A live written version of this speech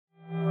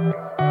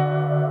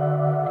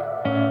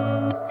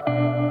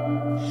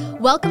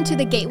Welcome to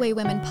the Gateway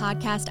Women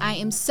Podcast. I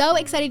am so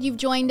excited you've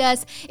joined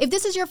us. If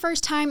this is your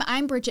first time,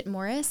 I'm Bridgette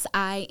Morris.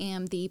 I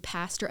am the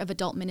pastor of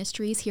adult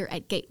ministries here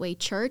at Gateway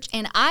Church,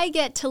 and I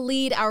get to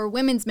lead our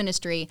women's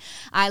ministry.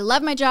 I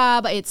love my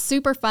job. It's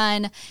super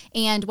fun.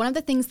 And one of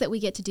the things that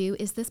we get to do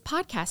is this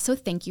podcast. So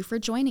thank you for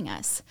joining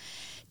us.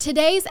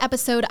 Today's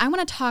episode, I want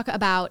to talk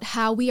about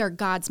how we are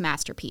God's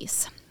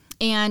masterpiece.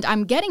 And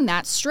I'm getting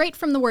that straight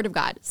from the Word of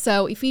God.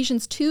 So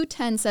Ephesians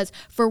 2:10 says,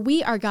 "For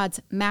we are God's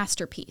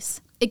masterpiece."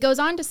 It goes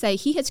on to say,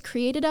 He has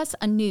created us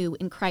anew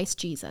in Christ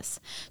Jesus,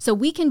 so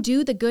we can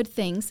do the good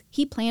things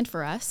He planned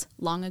for us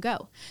long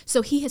ago.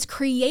 So He has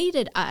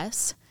created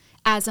us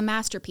as a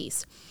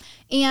masterpiece.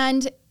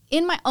 And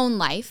in my own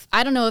life,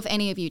 I don't know if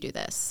any of you do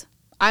this.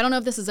 I don't know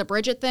if this is a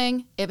Bridgette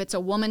thing, if it's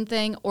a woman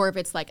thing, or if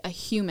it's like a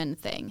human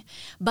thing.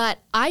 But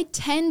I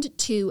tend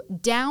to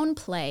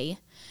downplay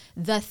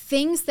the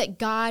things that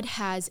God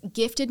has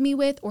gifted me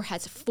with or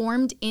has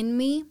formed in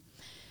me.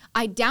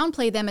 I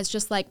downplay them as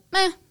just like,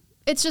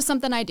 it's just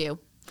something I do.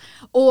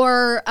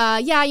 Or,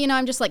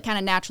 I'm just like kind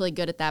of naturally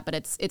good at that, but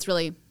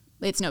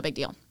it's no big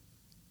deal.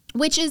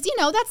 Which is,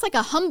 that's like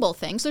a humble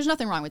thing, so there's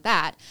nothing wrong with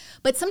that.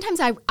 But sometimes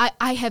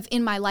I have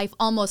in my life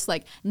almost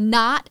like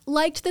not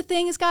liked the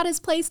things God has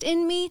placed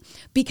in me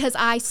because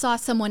I saw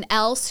someone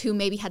else who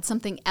maybe had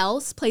something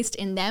else placed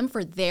in them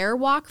for their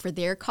walk, for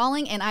their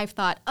calling, and I've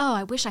thought, oh,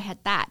 I wish I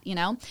had that,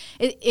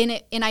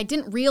 And I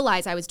didn't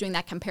realize I was doing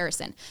that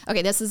comparison.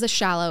 Okay, this is a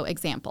shallow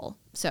example,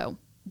 so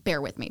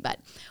bear with me. But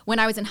when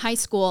I was in high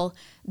school,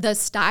 the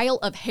style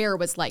of hair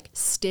was like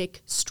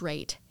stick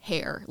straight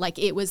hair. Like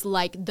it was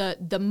like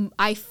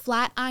I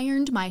flat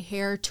ironed my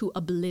hair to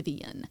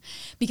oblivion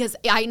because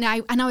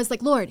I was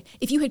like, Lord,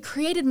 if you had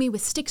created me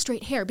with stick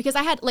straight hair, because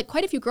I had like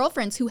quite a few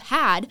girlfriends who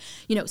had,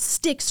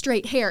 stick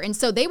straight hair. And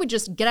so they would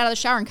just get out of the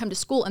shower and come to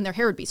school and their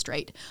hair would be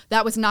straight.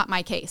 That was not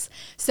my case.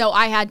 So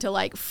I had to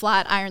like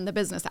flat iron the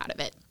business out of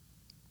it.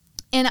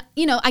 And,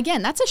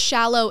 again, that's a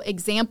shallow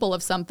example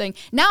of something.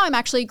 Now I'm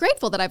actually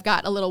grateful that I've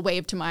got a little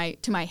wave to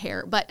my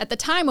hair. But at the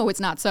time, it's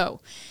not so.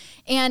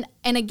 And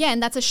again,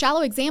 that's a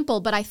shallow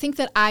example, but I think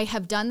that I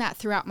have done that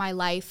throughout my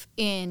life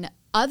in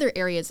other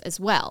areas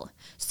as well.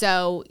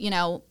 So,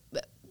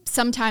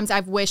 sometimes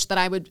I've wished that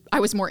I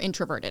was more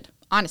introverted.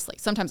 Honestly,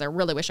 sometimes I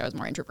really wish I was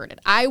more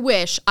introverted. I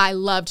wish I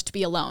loved to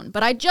be alone,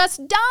 but I just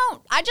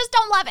don't. I just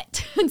don't love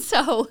it. And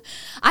so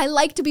I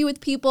like to be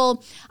with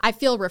people. I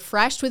feel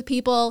refreshed with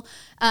people.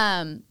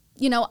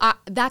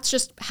 That's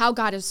just how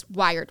God has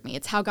wired me.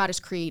 It's how God has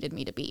created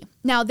me to be.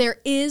 Now,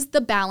 there is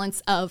the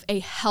balance of a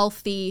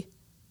healthy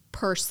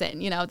person.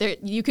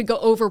 You could go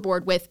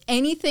overboard with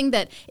anything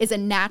that is a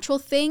natural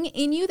thing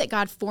in you that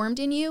God formed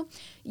in you.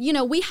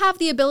 We have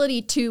the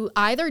ability to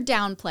either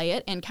downplay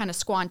it and kind of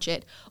squanch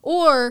it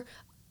or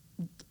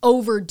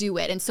overdo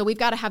it. And so we've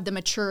got to have the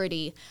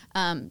maturity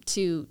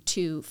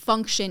to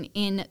function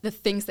in the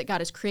things that God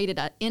has created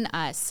in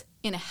us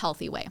in a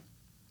healthy way.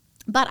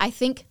 But I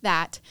think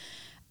that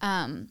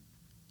I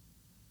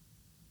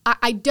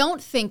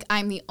don't think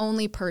I'm the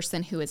only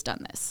person who has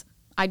done this.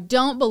 I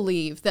don't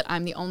believe that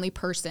I'm the only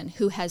person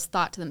who has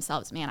thought to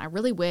themselves, man, I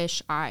really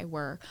wish I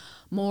were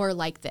more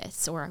like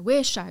this, or I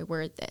wish I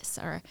were this,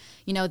 or,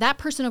 that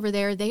person over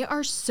there, they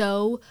are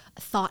so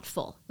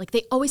thoughtful. Like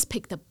they always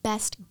pick the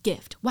best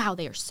gift. Wow,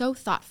 they are so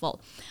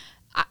thoughtful.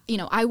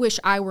 I wish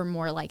I were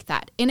more like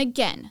that. And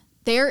again,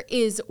 there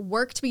is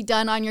work to be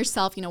done on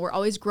yourself. We're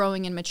always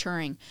growing and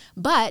maturing.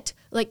 But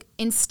like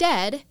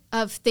instead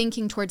of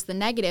thinking towards the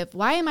negative,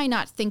 why am I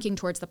not thinking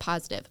towards the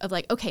positive of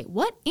like, okay,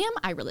 what am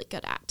I really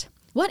good at?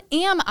 What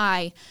am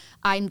I?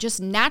 I'm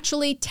just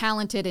naturally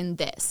talented in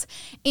this.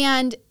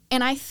 And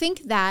I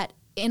think that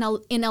in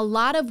a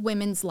lot of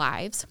women's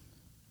lives,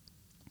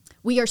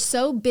 we are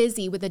so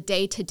busy with the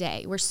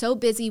day-to-day. We're so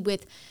busy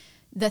with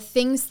the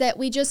things that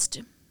we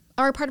just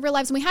are a part of our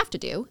lives and we have to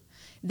do,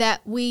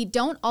 that we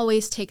don't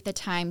always take the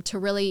time to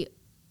really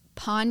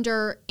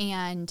ponder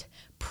and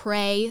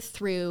pray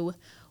through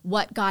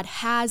what God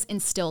has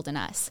instilled in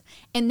us.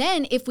 And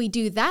then if we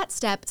do that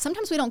step,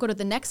 sometimes we don't go to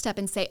the next step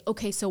and say,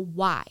 okay, so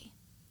why?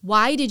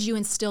 Why did you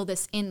instill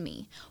this in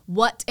me?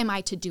 What am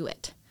I to do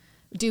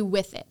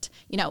with it?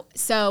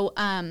 So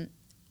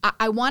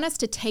I want us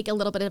to take a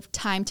little bit of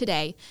time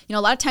today.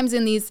 A lot of times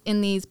in these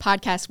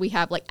podcasts, we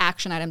have like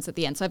action items at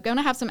the end. So I'm going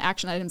to have some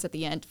action items at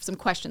the end, some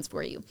questions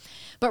for you.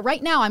 But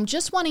right now, I'm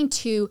just wanting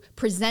to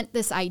present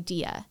this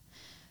idea.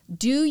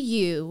 Do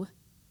you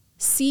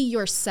see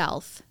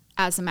yourself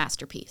as a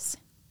masterpiece?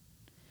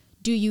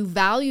 Do you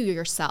value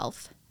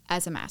yourself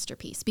as a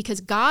masterpiece?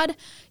 Because God,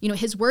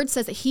 His word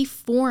says that He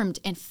formed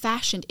and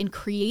fashioned and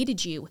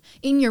created you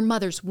in your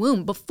mother's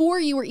womb. Before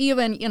you were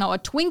even, a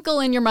twinkle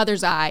in your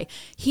mother's eye,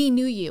 He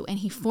knew you and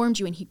He formed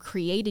you and He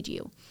created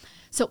you.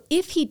 So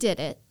if He did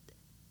it,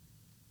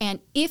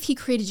 and if He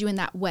created you in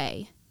that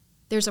way,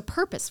 there's a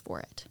purpose for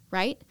it,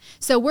 right?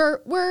 So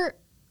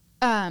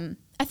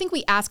I think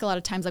we ask a lot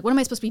of times, like, what am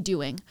I supposed to be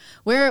doing?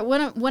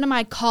 What am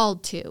I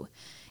called to?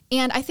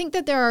 And I think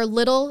that there are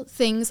little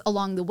things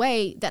along the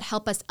way that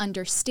help us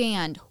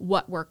understand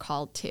what we're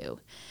called to.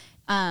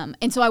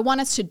 And so I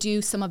want us to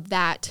do some of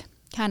that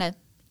kind of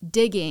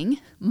digging,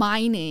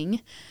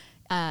 mining,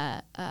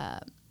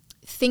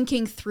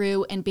 thinking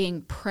through and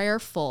being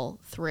prayerful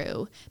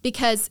through,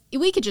 because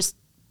we could just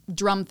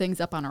drum things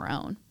up on our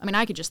own. I mean,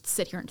 I could just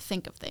sit here and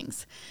think of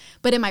things,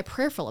 but am I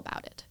prayerful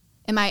about it?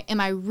 Am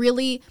I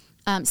really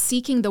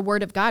seeking the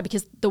Word of God?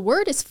 Because the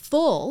Word is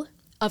full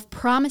of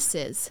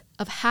promises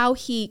of how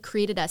He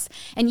created us.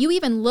 And you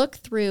even look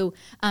through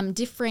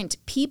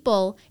different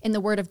people in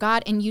the Word of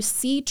God and you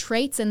see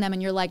traits in them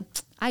and you're like,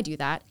 I do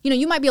that.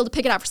 You might be able to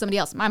pick it out for somebody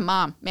else. My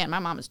mom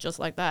is just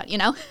like that,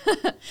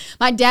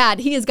 My dad,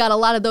 he has got a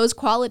lot of those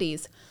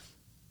qualities.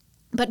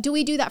 But do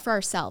we do that for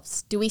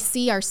ourselves? Do we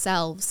see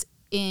ourselves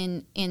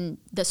in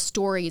the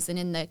stories and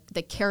in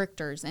the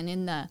characters and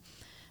in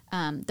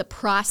the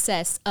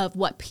process of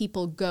what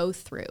people go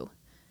through?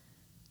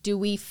 Do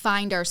we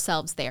find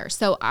ourselves there?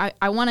 So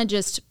I want to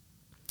just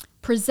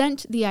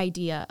present the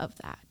idea of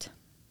that.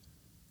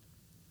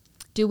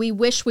 Do we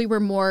wish we were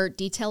more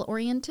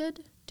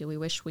detail-oriented? Do we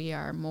wish we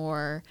are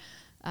more,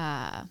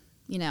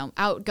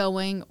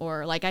 outgoing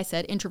or, like I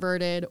said,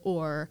 introverted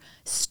or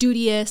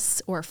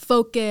studious or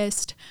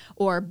focused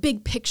or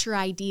big picture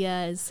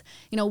ideas?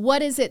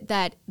 What is it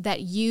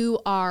that you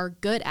are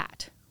good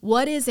at?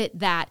 What is it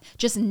that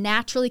just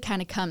naturally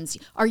kind of comes?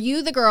 Are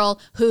you the girl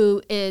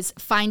who is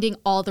finding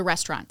all the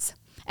restaurants?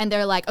 And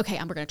they're like, okay,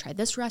 we're going to try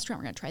this restaurant.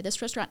 We're going to try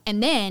this restaurant.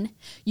 And then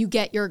you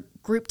get your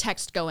group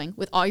text going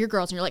with all your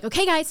girls. And you're like,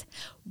 okay, guys,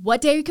 what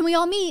day can we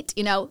all meet?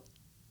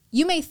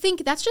 You may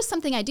think that's just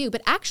something I do,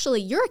 but actually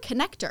you're a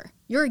connector.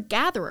 You're a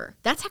gatherer.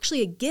 That's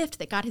actually a gift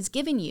that God has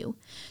given you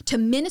to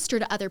minister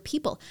to other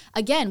people.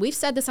 Again, we've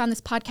said this on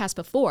this podcast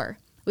before.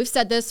 We've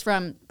said this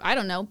from,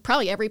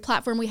 probably every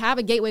platform we have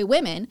at Gateway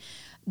Women.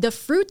 The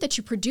fruit that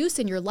you produce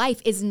in your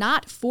life is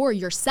not for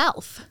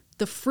yourself.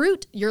 The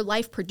fruit your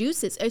life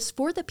produces is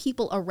for the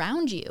people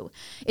around you.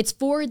 It's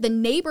for the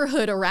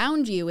neighborhood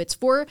around you. It's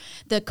for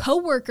the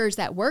coworkers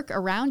that work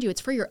around you.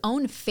 It's for your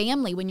own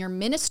family. When you're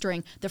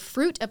ministering, the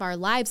fruit of our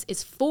lives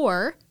is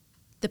for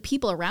the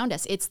people around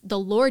us. It's the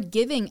Lord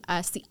giving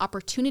us the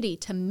opportunity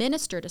to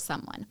minister to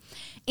someone.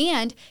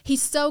 And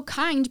He's so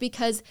kind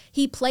because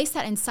He placed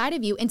that inside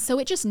of you, and so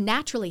it just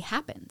naturally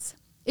happens.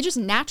 It just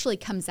naturally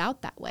comes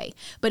out that way.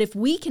 But if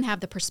we can have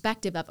the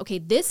perspective of, okay,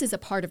 this is a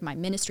part of my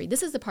ministry,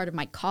 this is a part of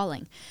my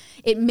calling,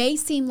 it may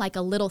seem like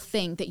a little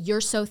thing that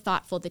you're so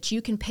thoughtful that you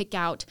can pick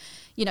out,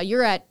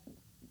 you're at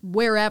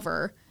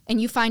wherever and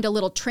you find a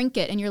little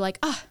trinket and you're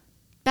like,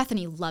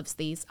 Bethany loves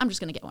these. I'm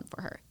just going to get one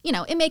for her.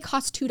 It may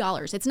cost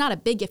 $2. It's not a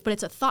big gift, but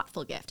it's a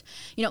thoughtful gift.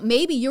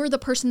 Maybe you're the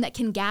person that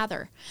can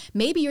gather.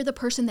 Maybe you're the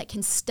person that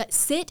can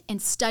sit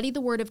and study the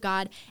Word of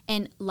God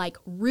and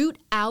root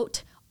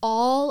out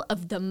all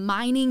of the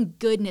mining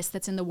goodness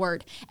that's in the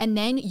Word. And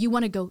then you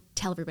want to go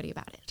tell everybody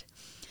about it.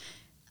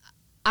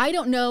 I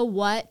don't know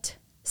what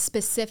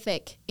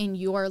specific in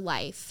your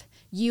life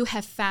you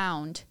have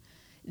found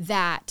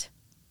that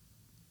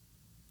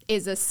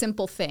is a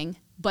simple thing,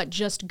 but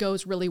just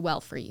goes really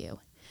well for you.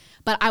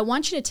 But I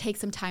want you to take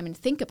some time and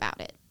think about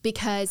it,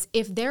 because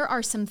if there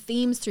are some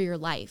themes through your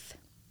life,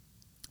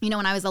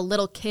 when I was a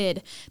little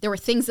kid, there were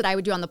things that I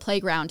would do on the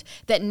playground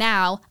that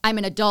now I'm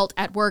an adult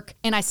at work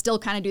and I still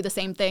kind of do the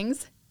same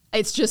things.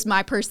 It's just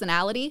my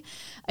personality.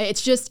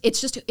 It's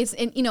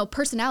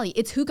personality.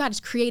 It's who God has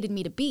created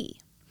me to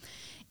be.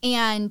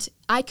 And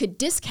I could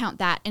discount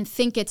that and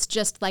think it's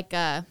just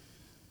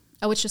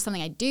it's just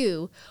something I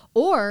do,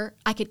 or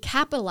I could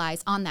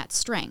capitalize on that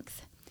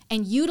strength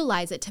and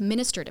utilize it to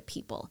minister to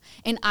people.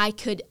 And I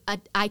could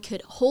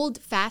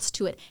hold fast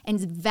to it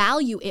and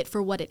value it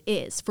for what it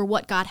is, for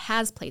what God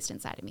has placed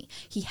inside of me.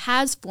 He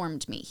has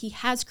formed me. He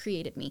has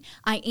created me.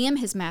 I am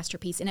His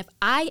masterpiece. And if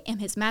I am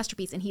His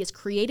masterpiece and He has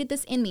created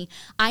this in me,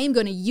 I am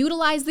going to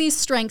utilize these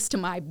strengths to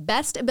my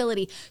best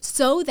ability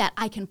so that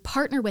I can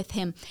partner with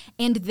Him.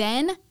 And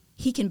then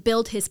He can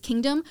build His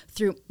kingdom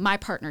through my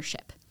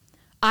partnership.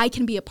 I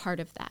can be a part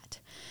of that.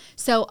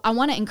 So I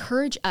want to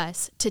encourage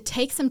us to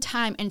take some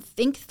time and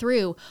think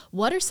through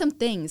what are some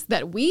things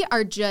that we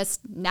are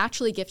just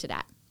naturally gifted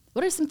at.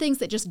 What are some things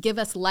that just give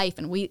us life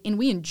and we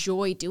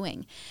enjoy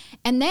doing?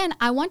 And then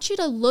I want you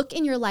to look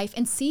in your life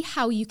and see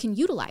how you can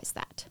utilize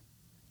that.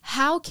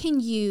 How can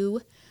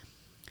you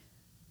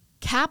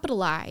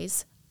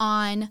capitalize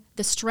on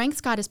the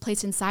strengths God has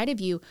placed inside of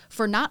you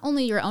for not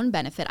only your own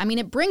benefit? I mean,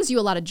 it brings you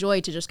a lot of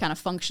joy to just kind of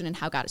function in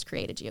how God has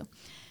created you.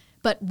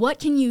 But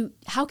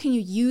how can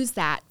you use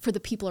that for the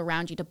people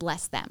around you to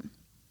bless them?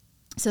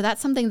 So that's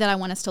something that I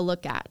want us to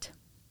look at.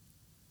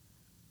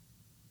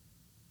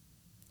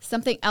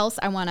 Something else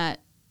I want to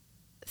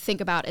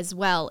think about as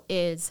well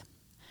is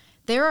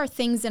there are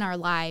things in our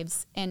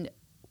lives and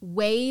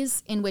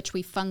ways in which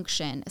we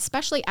function,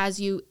 especially as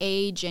you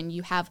age and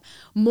you have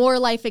more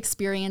life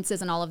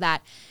experiences and all of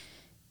that.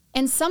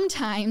 And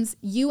sometimes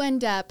you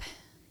end up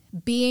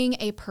being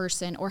a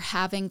person or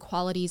having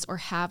qualities or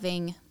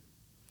having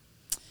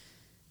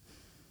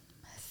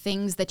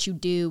things that you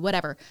do,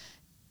 whatever,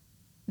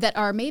 that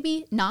are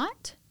maybe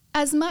not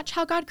as much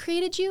how God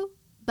created you,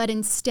 But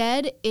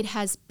instead,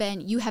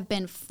 you have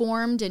been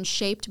formed and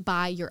shaped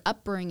by your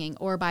upbringing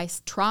or by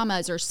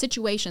traumas or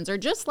situations or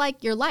just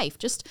like your life.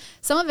 Just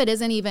some of it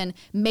isn't even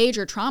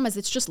major traumas.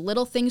 It's just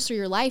little things through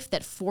your life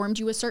that formed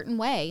you a certain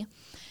way.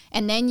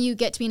 And then you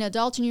get to be an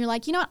adult and you're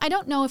like, you know what? I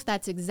don't know if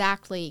that's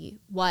exactly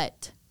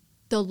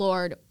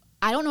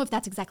I don't know if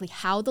that's exactly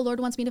how the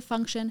Lord wants me to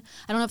function.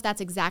 I don't know if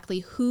that's exactly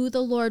who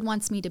the Lord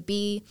wants me to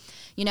be.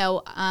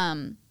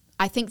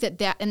 I think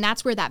and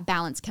that's where that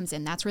balance comes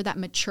in. That's where that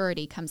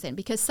maturity comes in.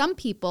 Because some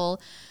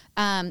people,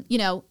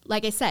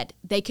 like I said,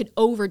 they could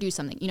overdo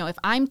something. If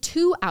I'm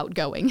too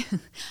outgoing,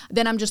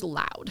 then I'm just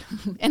loud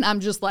and I'm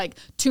just like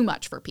too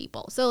much for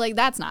people. So like,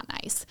 that's not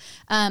nice.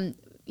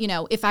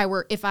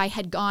 If I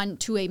had gone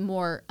to a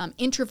more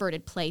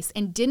introverted place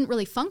and didn't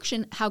really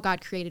function how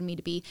God created me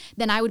to be,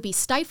 then I would be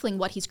stifling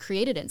what He's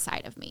created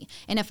inside of me.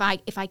 And if I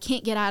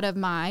can't get out of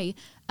my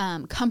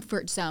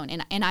comfort zone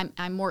and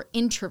I'm more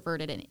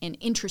introverted and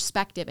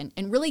introspective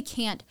and really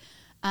can't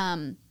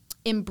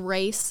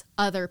embrace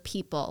other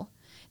people,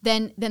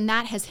 then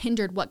that has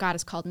hindered what God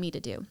has called me to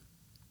do.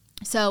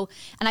 So,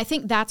 and I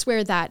think that's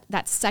where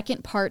that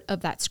second part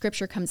of that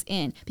scripture comes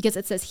in, because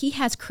it says He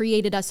has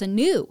created us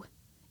anew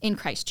in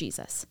Christ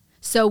Jesus,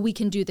 so we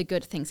can do the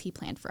good things He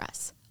planned for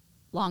us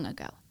long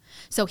ago.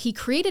 So He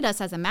created us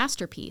as a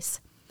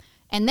masterpiece,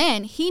 and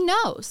then He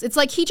knows. It's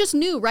like He just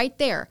knew right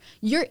there.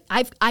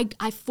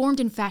 I've formed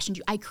and fashioned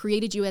you. I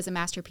created you as a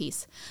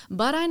masterpiece.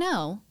 But I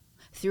know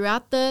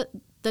throughout the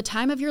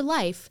time of your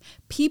life,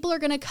 people are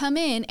going to come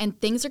in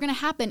and things are going to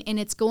happen, and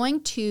it's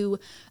going to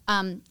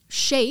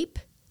shape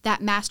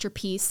that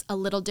masterpiece a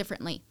little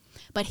differently.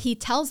 But He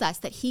tells us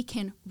that He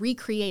can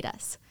recreate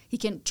us. He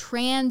can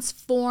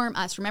transform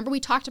us. Remember, we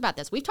talked about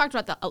this. We've talked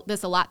about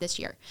this a lot this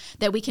year,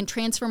 that we can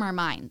transform our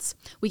minds.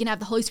 We can have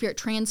the Holy Spirit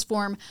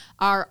transform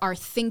our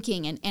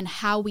thinking and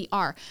how we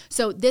are.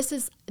 So this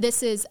is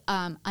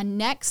a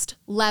next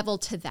level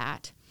to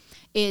that,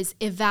 is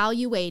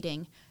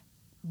evaluating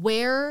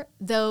where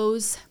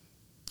those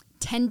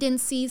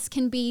tendencies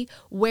can be,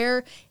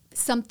 where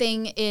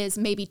something is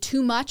maybe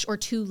too much or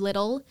too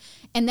little,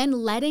 and then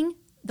letting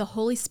the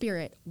Holy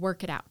Spirit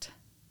work it out.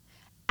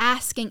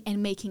 Asking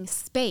and making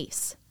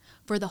space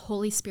for the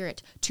Holy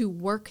Spirit to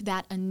work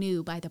that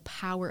anew by the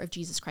power of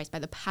Jesus Christ, by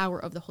the power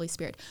of the Holy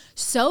Spirit,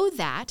 so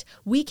that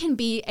we can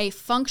be a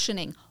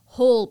functioning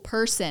whole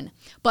person,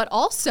 but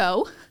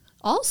also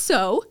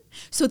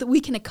so that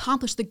we can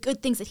accomplish the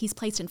good things that He's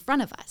placed in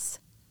front of us.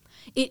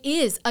 It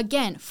is,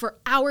 again, for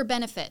our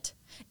benefit.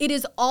 It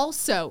is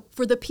also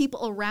for the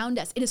people around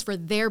us. It is for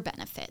their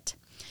benefit.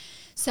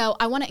 So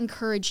I want to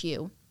encourage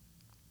you,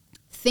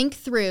 think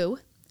through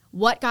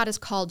what God has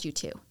called you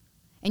to.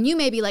 And you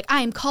may be like,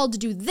 I am called to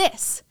do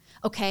this.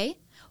 Okay,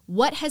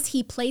 what has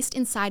He placed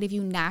inside of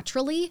you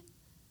naturally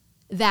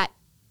that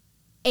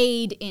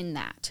aid in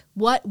that?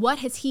 What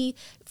has He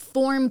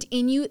formed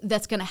in you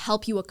that's going to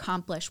help you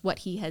accomplish what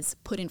He has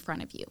put in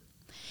front of you?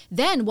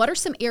 Then what are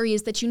some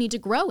areas that you need to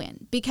grow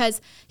in?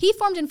 Because He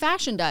formed and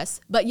fashioned us,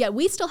 but yet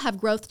we still have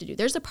growth to do.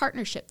 There's a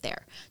partnership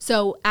there.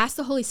 So ask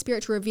the Holy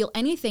Spirit to reveal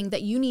anything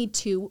that you need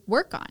to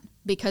work on,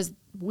 because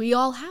we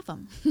all have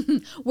them.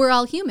 We're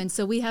all human,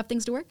 so we have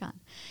things to work on.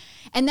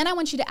 And then I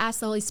want you to ask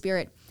the Holy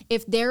Spirit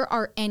if there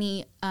are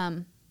any,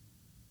 I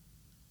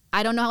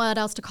don't know what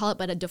else to call it,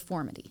 but a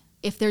deformity.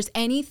 If there's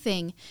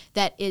anything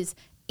that is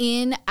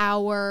in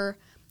our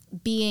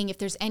being, if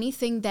there's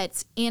anything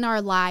that's in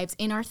our lives,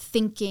 in our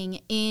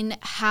thinking, in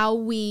how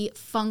we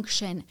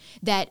function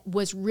that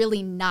was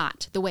really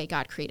not the way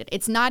God created.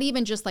 It's not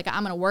even just like,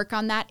 I'm going to work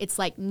on that. It's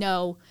like,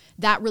 no,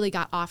 that really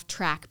got off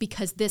track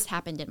because this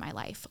happened in my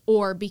life,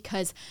 or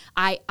because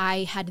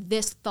I had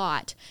this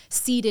thought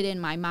seeded in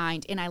my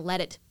mind and I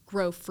let it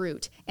grow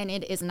fruit, and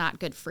it is not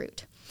good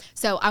fruit.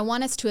 So I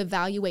want us to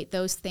evaluate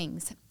those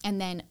things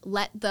and then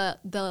let the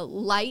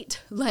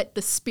light, let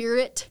the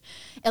Spirit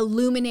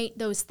illuminate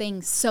those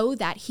things so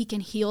that He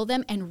can heal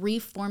them and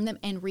reform them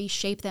and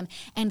reshape them.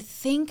 And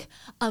think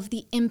of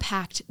the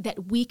impact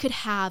that we could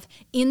have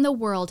in the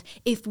world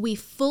if we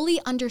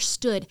fully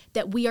understood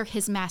that we are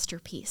His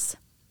masterpiece,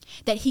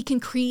 that He can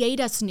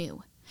create us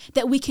new,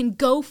 that we can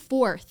go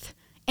forth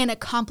and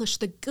accomplish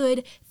the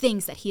good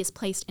things that He has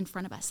placed in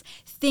front of us.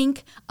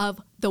 Think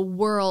of the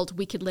world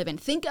we could live in.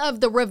 Think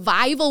of the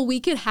revival we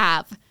could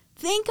have.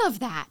 Think of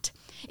that.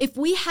 If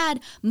we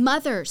had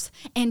mothers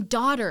and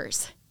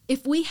daughters,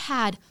 if we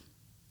had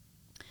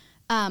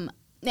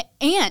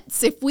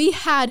aunts, if we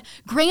had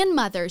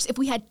grandmothers, if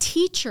we had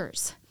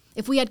teachers,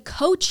 if we had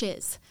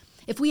coaches,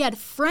 if we had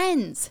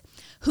friends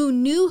who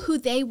knew who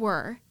they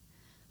were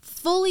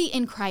fully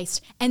in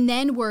Christ and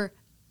then were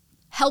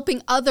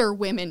helping other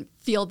women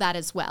feel that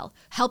as well,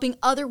 helping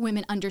other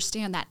women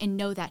understand that and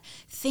know that.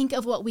 Think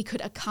of what we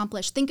could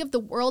accomplish. Think of the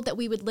world that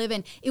we would live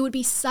in. It would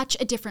be such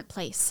a different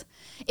place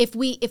if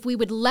we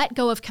would let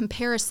go of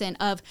comparison,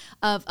 of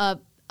a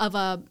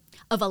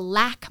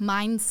lack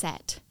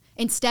mindset.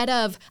 Instead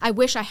of, I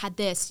wish I had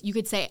this, you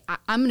could say,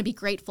 I'm going to be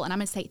grateful, and I'm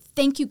going to say,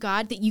 thank you,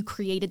 God, that you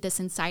created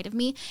this inside of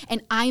me,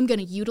 and I'm going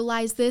to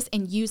utilize this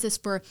and use this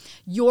for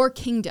your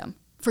kingdom,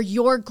 for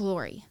your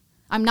glory.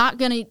 I'm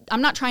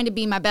not trying to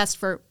be my best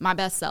for my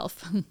best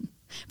self,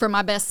 for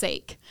my best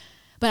sake.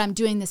 But I'm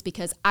doing this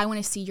because I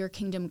want to see your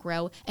kingdom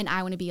grow and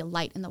I want to be a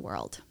light in the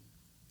world.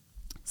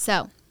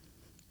 So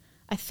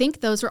I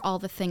think those are all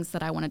the things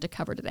that I wanted to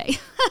cover today.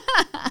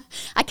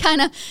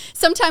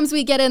 Sometimes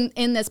we get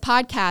in this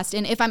podcast,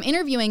 and if I'm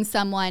interviewing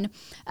someone,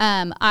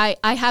 I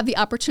have the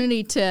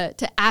opportunity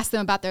to ask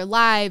them about their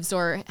lives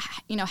or,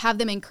 have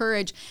them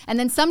encourage. And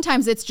then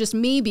sometimes it's just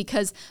me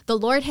because the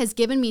Lord has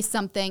given me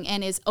something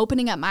and is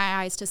opening up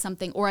my eyes to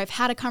something, or I've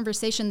had a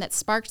conversation that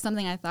sparked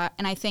something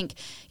I think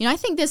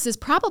this is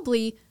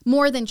probably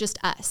more than just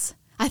us.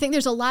 I think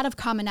there's a lot of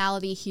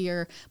commonality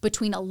here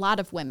between a lot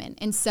of women.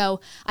 And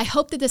so I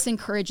hope that this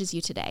encourages you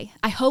today.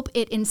 I hope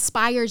it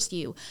inspires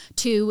you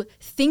to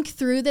think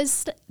through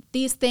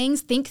these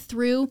things, think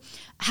through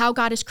how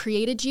God has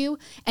created you.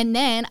 And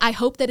then I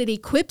hope that it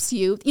equips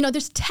you.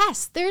 There's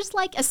tests, there's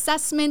like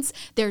assessments,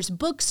 there's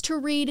books to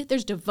read,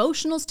 there's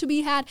devotionals to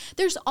be had,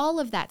 there's all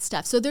of that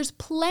stuff. So there's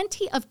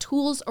plenty of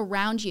tools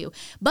around you,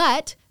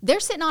 but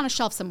they're sitting on a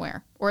shelf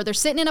somewhere, or they're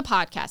sitting in a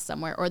podcast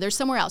somewhere, or they're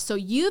somewhere else. So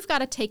you've got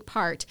to take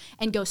part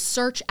and go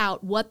search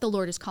out what the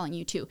Lord is calling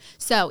you to.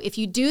 So if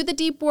you do the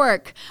deep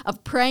work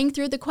of praying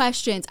through the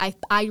questions,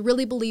 I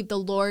really believe the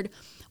Lord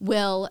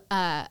will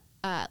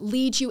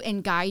lead you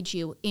and guide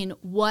you in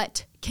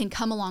what can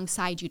come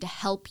alongside you to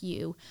help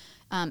you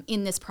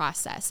in this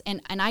process.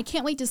 And I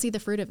can't wait to see the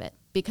fruit of it,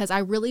 because I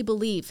really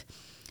believe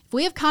if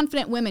we have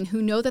confident women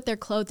who know that they're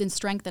clothed in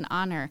strength and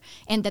honor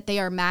and that they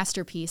are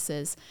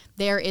masterpieces,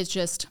 there is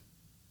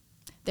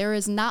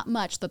not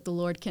much that the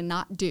Lord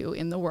cannot do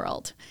in the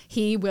world.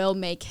 He will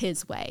make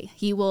his way.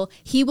 He will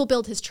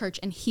build his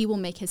church, and he will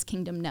make his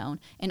kingdom known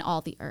in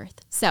all the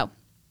earth. So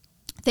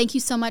thank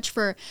you so much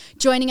for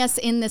joining us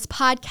in this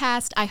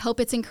podcast. I hope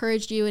it's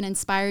encouraged you and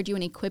inspired you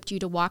and equipped you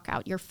to walk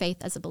out your faith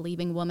as a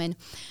believing woman.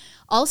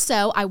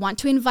 Also, I want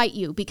to invite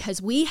you,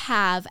 because we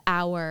have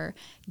our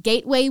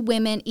Gateway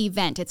Women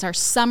event. It's our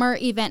summer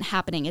event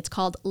happening. It's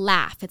called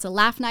Laugh. It's a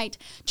laugh night,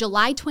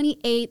 July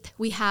 28th.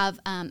 We have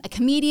a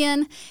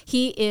comedian.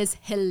 He is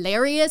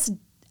hilarious.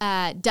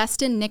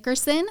 Dustin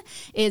Nickerson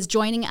is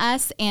joining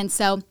us. And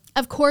so,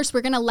 of course,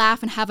 we're going to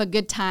laugh and have a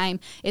good time.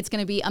 It's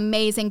going to be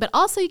amazing, but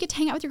also you get to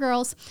hang out with your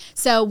girls.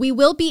 So we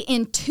will be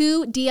in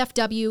 2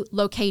 DFW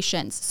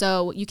locations.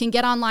 So you can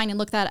get online and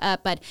look that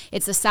up, but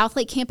it's the South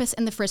Lake campus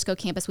and the Frisco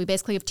campus. We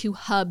basically have 2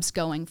 hubs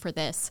going for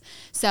this.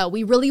 So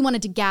we really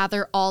wanted to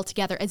gather all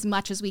together as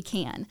much as we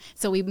can.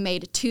 So we've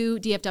made 2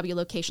 DFW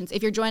locations.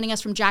 If you're joining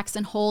us from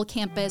Jackson Hole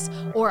campus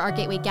or our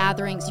Gateway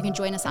gatherings, you can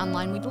join us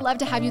online. We'd love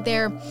to have you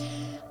there.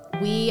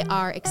 We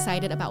are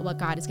excited about what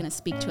God is going to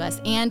speak to us,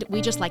 and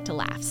we just like to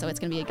laugh, so it's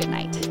going to be a good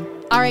night.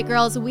 All right,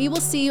 girls, we will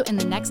see you in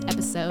the next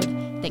episode.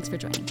 Thanks for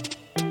joining.